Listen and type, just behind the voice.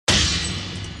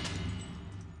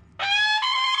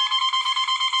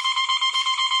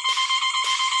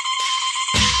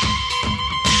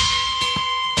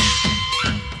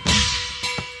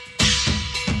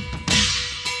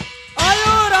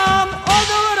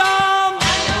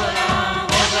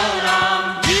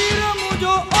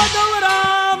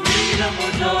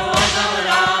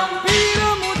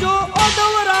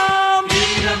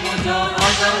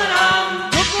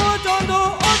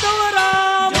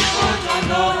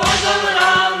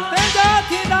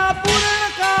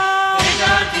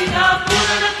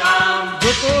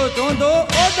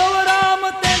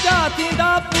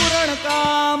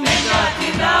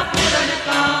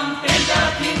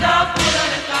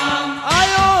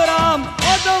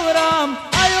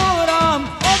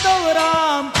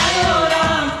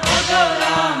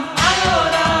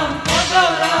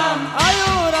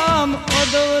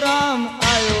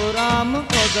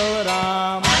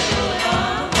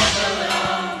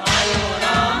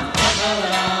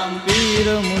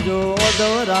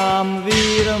ओधवराम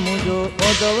वीर मुझो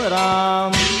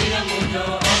ओधवराम वीर मुझो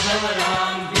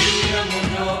ओधवराम वीर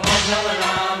मुझो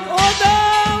ओधवराम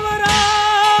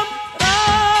ओधवराम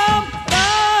राम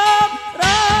राम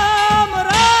राम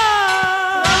राम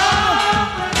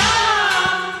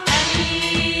राम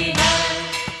हरि हर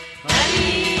हरि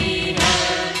हर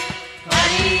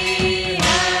हरि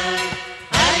हर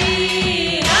हरि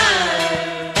हर।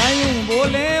 आयूं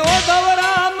बोले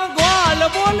ओधवराम ग्वाल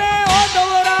बोले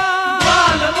ओधवराम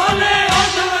ग्वाल बोले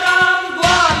ओधवराम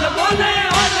ग्वाल बोले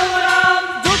ओधवराम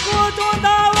झुको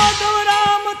चोंदा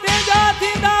ओधवराम तेजा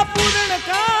थींदा पूर्ण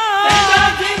काम तेजा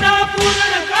थींदा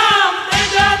पूर्ण काम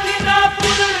तेजा थींदा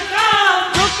पूर्ण काम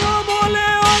झुको बोले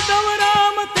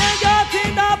ओधवराम तेजा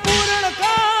थींदा पूर्ण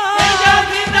काम तेजा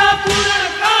थींदा पूर्ण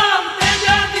काम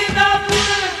तेजा थींदा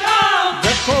पूर्ण काम।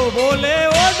 झको बोले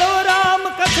ओधवराम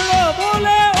कछड़ो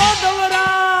बोले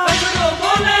ओधवराम कचड़ो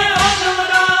बोले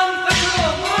ओधवराम कचड़ो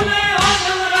बोले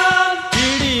ओधवराम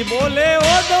कीड़ी बोले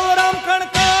ओधवराम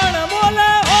कणकण बोले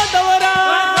ओधवराम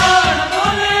कणकण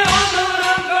बोले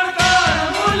ओधवराम कणकण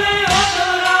बोले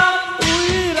ओधवराम। तू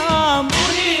ही राम तू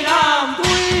ही राम तू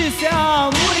ही श्याम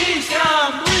तू ही श्याम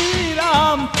तू ही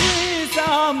राम तू ही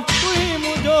श्याम तू ही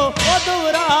मुझो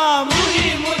ओधवराम तू ही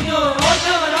मुझो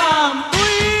ओधवराम तू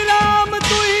ही राम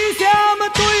तू ही श्याम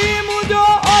तू ही मुझो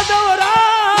ओधवराम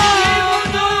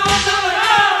मुझो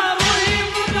ओधवराम तू ही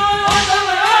मुझो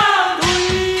ओधवराम तू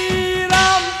ही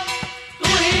राम तू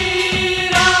ही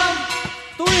राम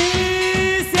तू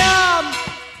ही श्याम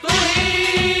तू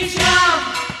ही श्याम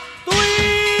तू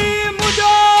ही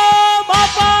मुझो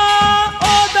बापा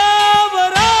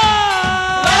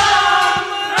ओधवराम राम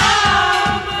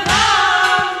राम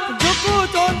राम झुकू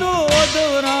चोंदू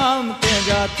ओधवराम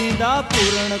तेजा थींदा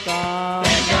पूर्ण काम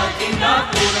तेजा थींदा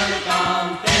पूर्ण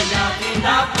काम तेजा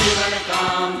थींदा पूर्ण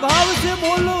काम। भाव से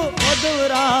बोलो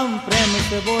ओधवराम प्रेम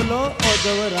से बोलो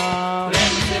ओधवराम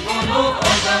प्रेम से बोलो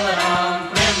ओधवराम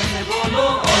प्रेम से बोलो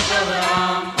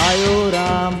ओधवराम आयो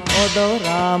राम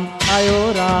ओधवराम आयो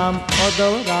राम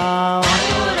ओधवराम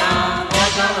आयो राम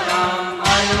ओधवराम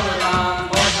आयो राम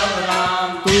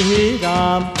ओधवराम तू ही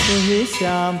राम तू ही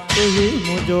श्याम तू ही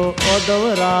मुझो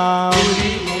ओधवराम तू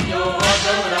ही मुझो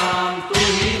ओधवराम तू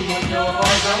ही मुझो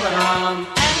ओधवराम।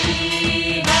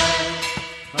 हरि हर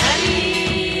हरि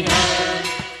हर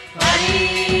हरि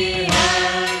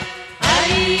हर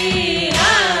हरि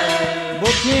हर।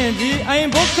 भुखिए जी ऐं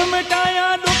भुख मिटाया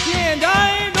दुखिए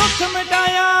जाए दुख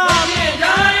मिटाया दुखिए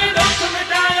जाए दुख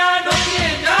मिटाया दुखिए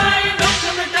जाए दुख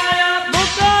मिटाया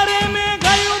बुखारे में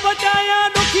गयू बचाया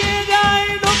दुखिए जाए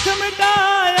दुख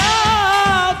मिटाया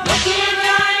दुखिए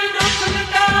जाए दुख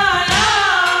मिटाया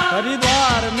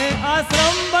हरिद्वार में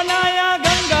आश्रम बनाया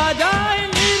गंगा जाए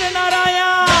नीर नाराया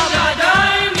गंगा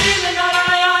जाए नील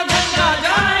नाराया गंगा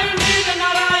जाए नील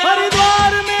नाराया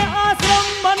हरिद्वार में आश्रम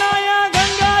बनाया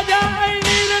गंगा जाए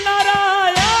नीर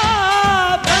नाराया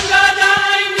गंगा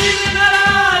जाए नील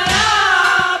नाराया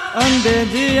अंधे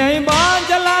जी ऐं बाण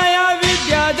जलाया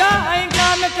विद्या जाए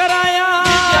ज्ञान कराया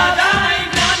विद्या जाए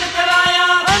ज्ञान कराया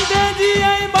अंधे जी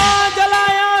ऐं बाण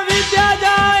जलाया विद्या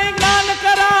जाए ज्ञान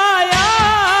कराया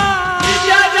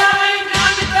विद्या जाए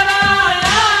ज्ञान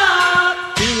कराया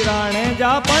पीराणे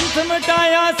जा पंथ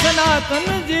मिटाया सनातन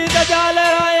जी दजा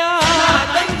लहराया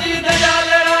सनातन जी दजा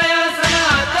लहराया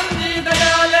सनातन जी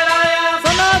दजा लहराया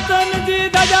सनातन जी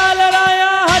दजा लहराया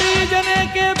हरिजन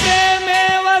के प्रेम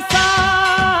में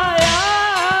वसाया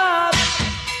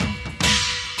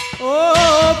ओ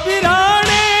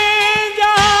पीराणे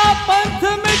जा पंथ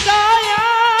मिटाया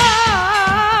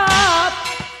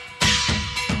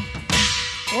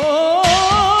ओ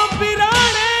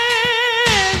पीराणे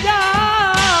जा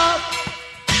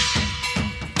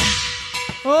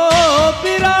ओ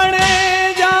पीराणे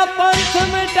जा पंथ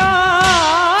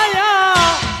मिटाया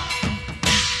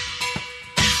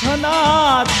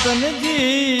सनातन जी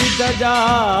दजा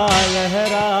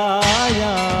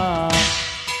लहराया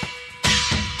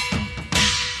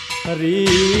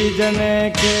हरिजन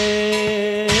के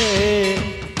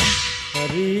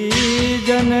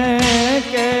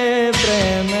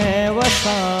प्रेम में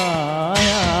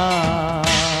वसाया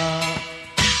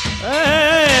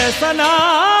ए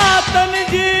सनातन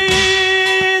जी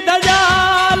दजा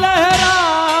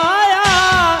लहराया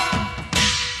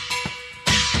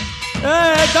ए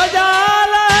दजा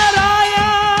लहराया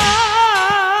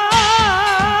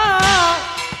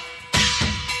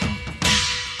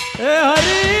ए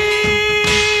हरि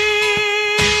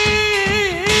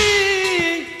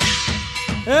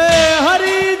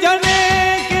हरिजन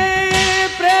के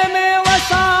प्रेम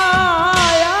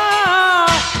वसाया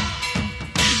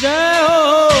जय हो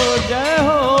जय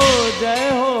हो जय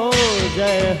हो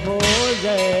जय हो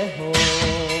जय हो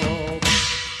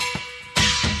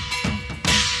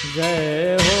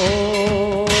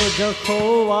जखो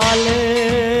वाले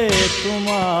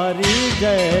तुम्हारी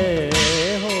जय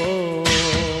हो।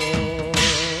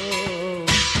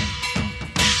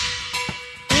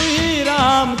 तू ही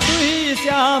राम तू ही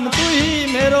श्याम तू ही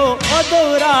मेरो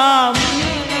अधोराम,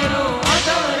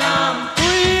 तू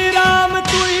ही राम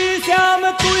तू ही श्याम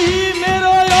तू ही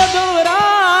मेरो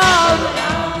अधोराम।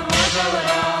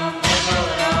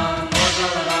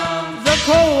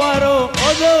 जखो वारो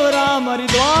अधोराम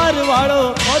हरिद्वार वालो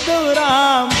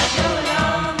अधोराम,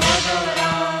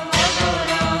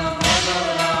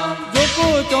 जोको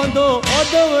चौंदो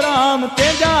अधोराम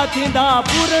तेजा थींदा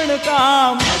पूर्ण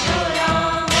काम।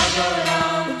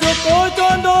 जोको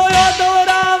चौंदो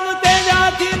अधोराम तेजा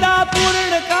थींदा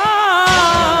पूर्ण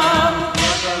काम।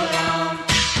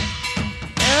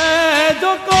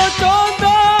 जोको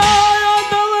चौंदो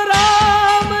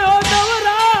अधोराम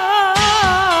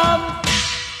अधोराम,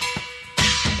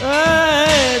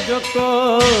 जोको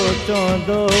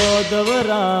चौंदो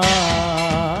अधोराम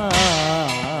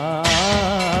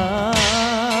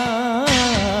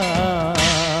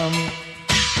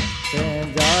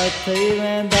तेजा थई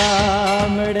वेंदा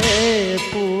मिड़े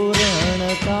पूर्ण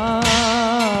काम।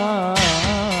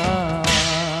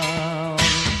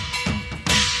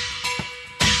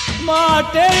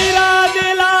 माटे इरादे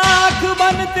लाख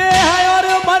बनते हैं और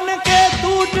बन के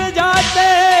टूट जाते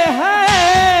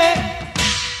हैं।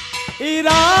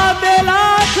 इरादे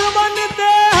लाख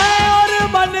बनते हैं और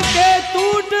बन के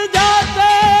टूट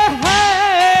जाते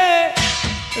हैं।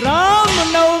 राम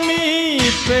नवमी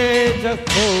पे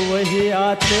जखो वही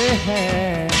आते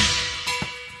हैं,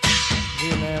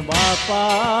 जिन्हें बापा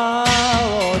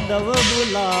ओदव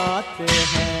बुलाते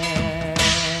हैं।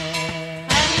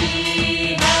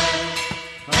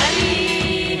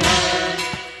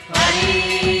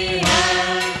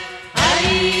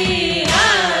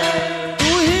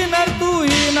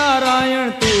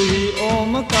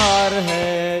 ओमकार है,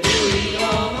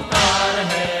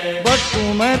 बटू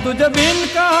मैं तुझ बिन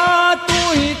कहा तू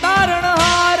ही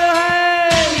तारणहार है।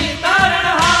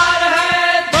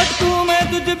 बटू मैं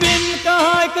तुझ बिन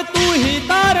कहा एक तू ही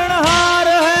तारणहार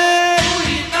है। तू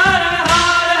ही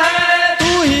तारणहार है, एक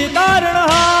तू ही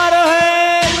तारणहार है।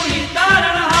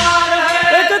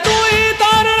 एक तू ही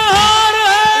तारणहार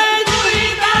है,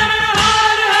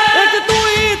 एक तू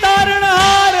ही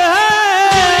तारणहार है।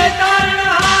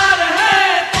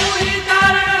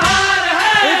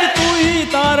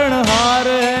 तारणहार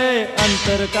है,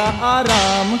 अंतर का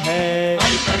आराम है,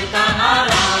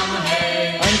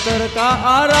 अंतर का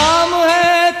आराम है।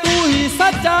 तू ही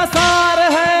सच्चा सार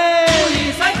है,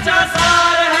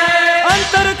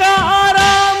 अंतर का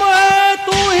आराम है।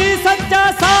 तू ही सच्चा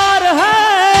सार है,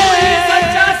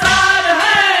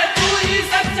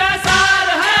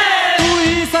 तू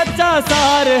ही सच्चा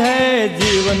सार है।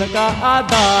 जीवन का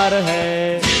आधार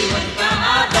है,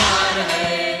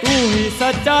 तू ही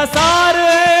सच्चा सार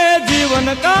है। जीवन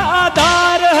का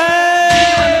आधार है,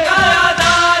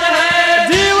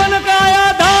 जीवन का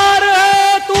आधार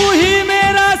है। तू ही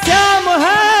मेरा श्याम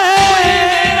है,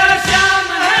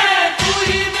 तू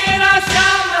ही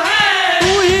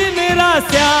मेरा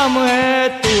श्याम है।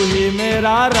 तू ही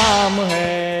मेरा राम है,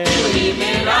 तू ही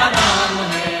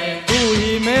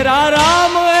मेरा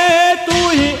राम है। तू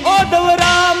ही ओधव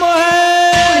राम है,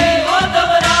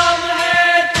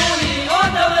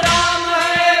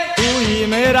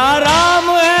 मेरा राम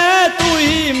है। तू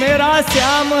ही मेरा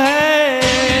श्याम है,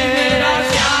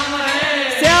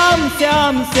 श्याम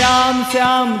श्याम श्याम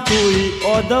श्याम। तू ही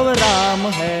ओधव राम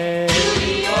है,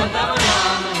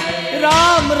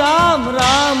 राम राम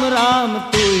राम राम।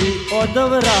 तू ही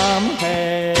ओधव राम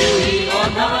है,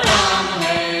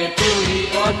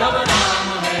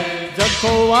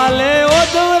 जखो वाले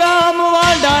ओधव राम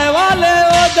वांडाय वाले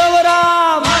ओधव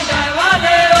राम।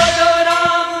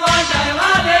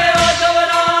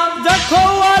 जखो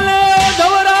वाले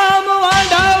ओधव राम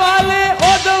वांडाय वाले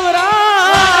ओधव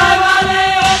राम।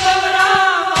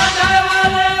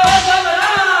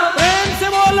 प्रेम से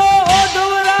बोलो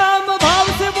ओधव राम, भाव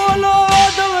से बोलो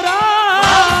ओधव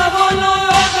राम।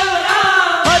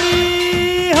 हरि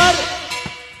हर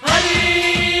हरि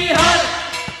हर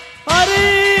हरि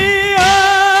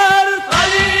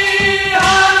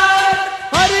हर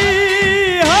हरि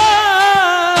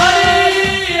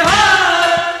हर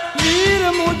वीर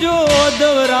मुझो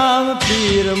ओधव राम,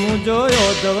 पीर मुझो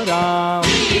ओधव राम।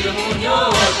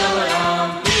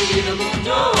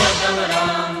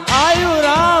 आयो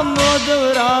राम ओधव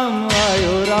राम,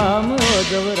 आयो राम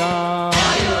ओधव राम।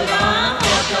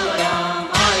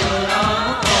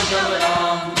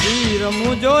 पीर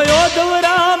मुझो ओधव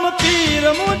राम, पीर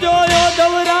मुझो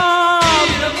ओधव राम।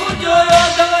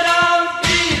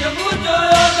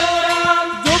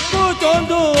 जोको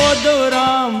चौंदो ओधव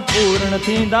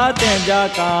थींदा तंहिंजा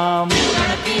काम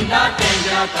पूरण थींदा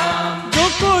तंहिंजा काम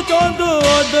जेको चवंदो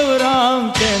ओधवराम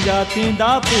तंहिंजा थींदा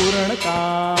पूरण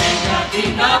काम तंहिंजा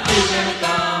थींदा पूरण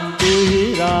काम तू ही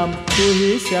राम तू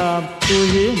ही श्याम तू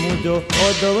ही मुझो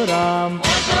ओधवराम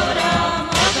ओधवराम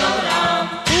ओधवराम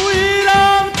तू ही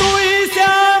राम तू ही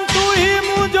श्याम तू ही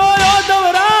मुझो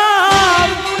ओधवराम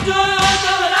मुझो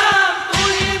ओधवराम तू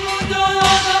ही मुझो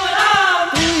ओधवराम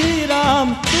तू ही राम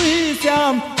तू ही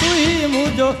श्याम तू ही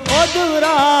मुझो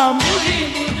ओधवराम तू ही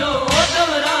मुझो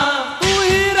ओधवराम तू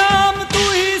ही राम तू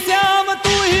ही श्याम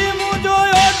तू ही मुझो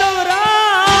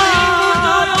ओधवराम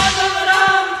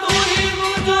तू ही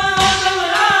मुझो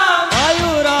ओधवराम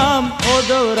आयो राम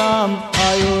ओधवराम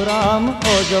आयो राम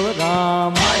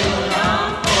ओधवराम आयो राम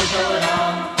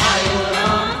ओधवराम आयो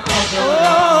राम ओ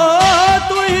ओधवराम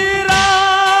तू ही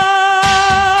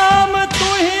राम तू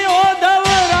ही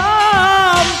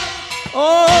ओधवराम ओ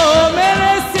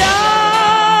मेरे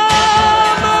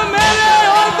श्याम मेरे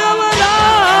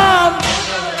ओधवराम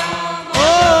ओ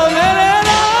मेरे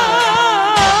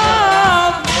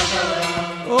राम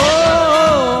ओ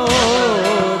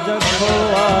जखो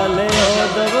वाले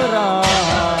ओधवराम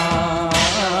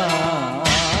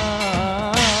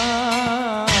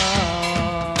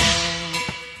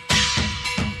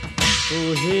तू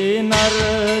ही नर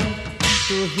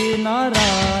तू ही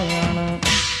नारायण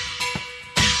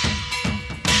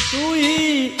तू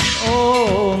ही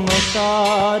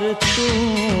ओमकार तू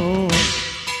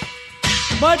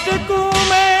भटकू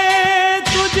मैं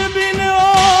तुझ बिन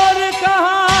और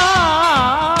कहाँ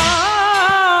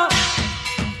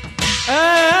ए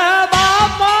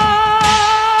बाबा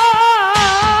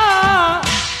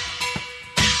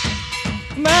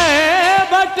मैं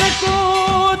भटकू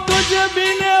तुझ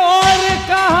बिन और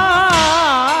कहाँ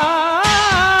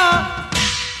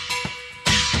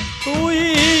तू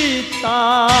ही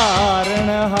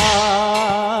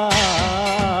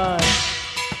तारणहार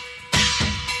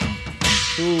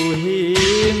तू ही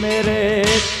मेरे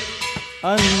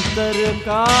अंतर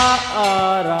का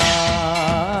आराम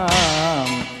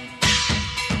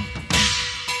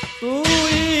तू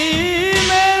ही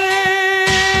मेरे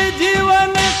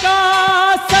जीवन का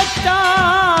सच्चा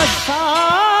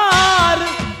सार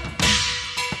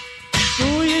तू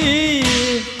ही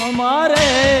हमारे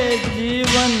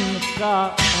जीवन का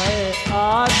है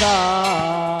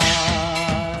आधार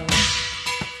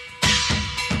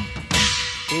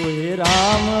तू ही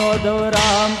राम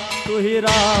ओधवराम तू ही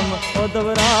राम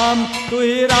ओधवराम तू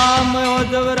ही राम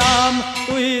ओधवराम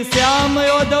तू ही श्याम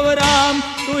ओधवराम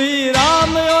तू ही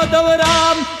राम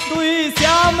ओधवराम तू ही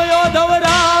श्याम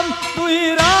ओधवराम तू ही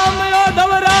राम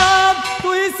ओधवराम तू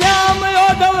ही श्याम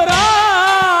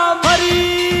ओधवराम हरि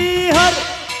हर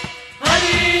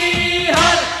हरि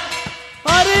हर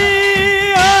हरि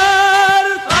हर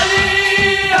हरि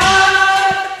हर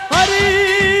हरि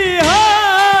हर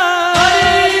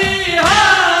हरि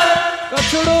हर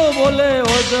कछड़ो बोले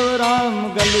ओधवराम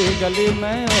गली गली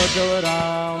में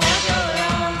ओधवराम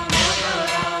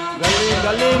गली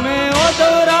गली में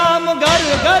ओधवराम घर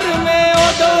घर में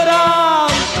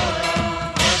ओधवराम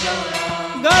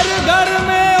घर घर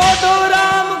में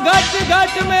ओधवराम घट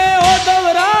घट में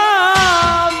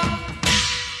ओधवराम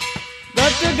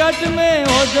घट घट में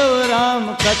ओधवराम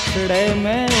कछड़े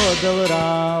में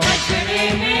ओधवराम कचरे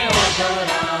में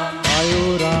ओधवराम आयो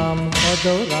राम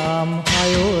ओधवराम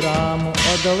आयो राम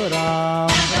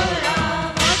ओधवराम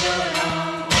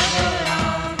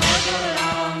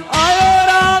आयो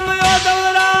राम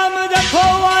ओधवराम जखो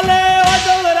वाले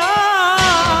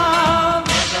ओधवराम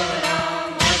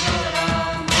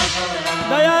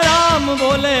दया राम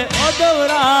बोले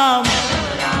ओधवराम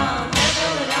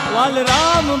वाल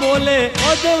राम बोले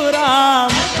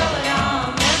ओधवराम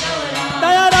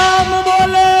दया राम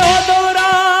बोले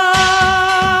ओधवराम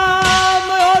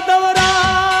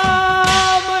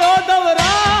ओधवराम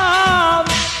ओधवराम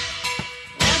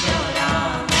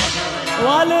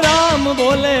वाल राम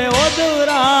बोले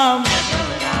ओधवराम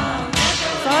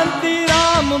शांति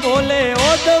राम बोले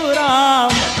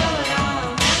ओधवराम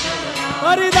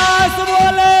हरिदास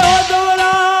बोले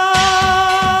ओधवराम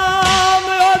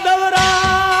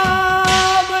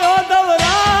ओधवराम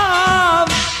ओधवराम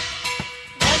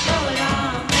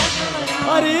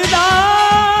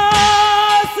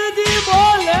हरिदास जी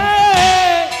बोले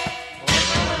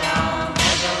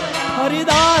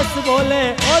हरिदास बोले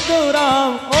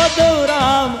ओधवराम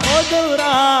ओधवराम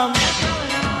ओधवराम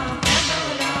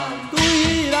तू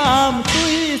ही राम तू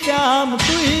ही श्याम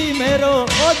तू ही मेरो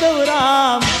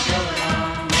ओधवराम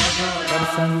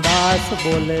करसनदास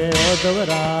बोले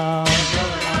ओधवराम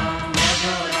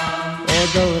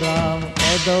ओधवराम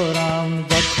ओधवराम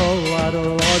जखो वारो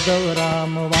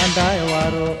ओधवराम वांडाय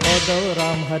वारो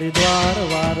ओधवराम हरिद्वार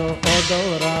वारो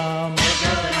ओधवराम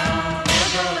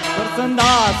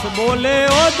करसनदास बोले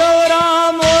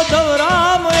ओधवराम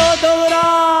ओधवराम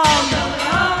ओधवराम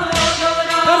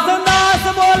करसनदास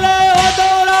बोले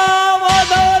ओधवराम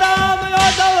ओधवराम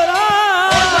ओधवराम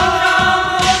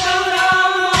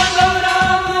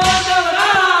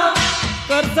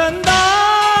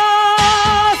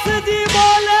करसनदास जी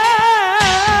बोले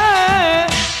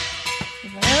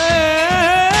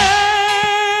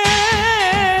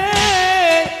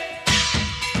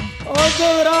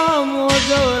ओधवराम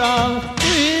ओधवराम तू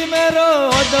ही मेरो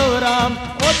ओधवराम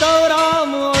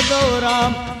ओधवराम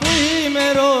ओधवराम तू ही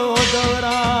मेरो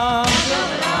ओधवराम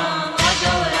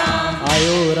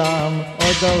आयो राम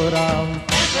ओधवराम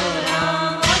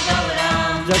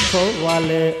जखो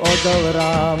वाले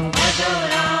ओधवराम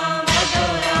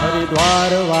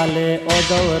हरिद्वार वाले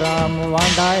ओधवराम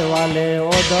वांडाय वाले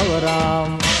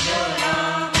ओधवराम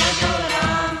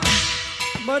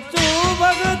बच्चू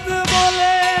भगत बोले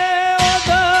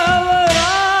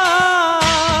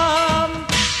ओधवराम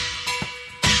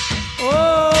ओ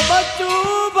बच्चू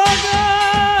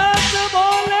भगत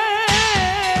बोले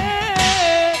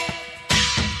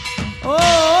ओ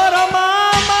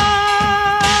रमामा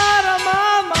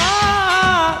रमामा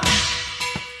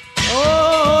ओ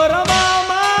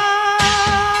रमामा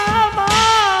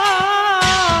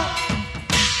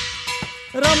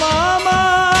रमामा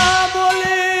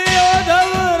बोले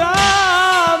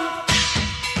ओधवराम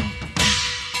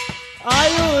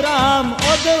आयु राम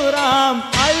ओधवराम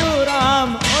आयु राम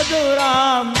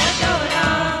ओधवराम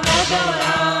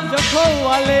जखो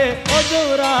वाले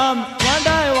ओधवराम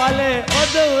वांडाय वाले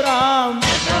ओधवराम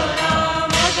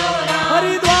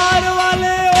हरिद्वार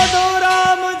वाले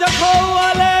ओधवराम जखो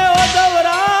वाले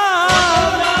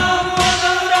ओधवराम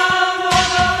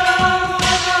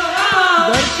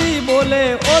धरती बोले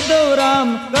ओधवराम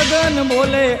गगन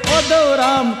बोले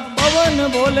ओधवराम पवन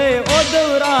बोले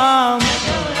ओधवराम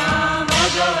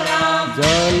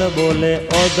जल बोले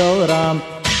ओधवराम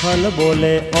फल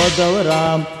बोले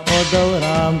ओधवराम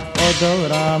ओधवराम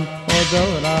ओधवराम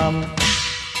ओधवराम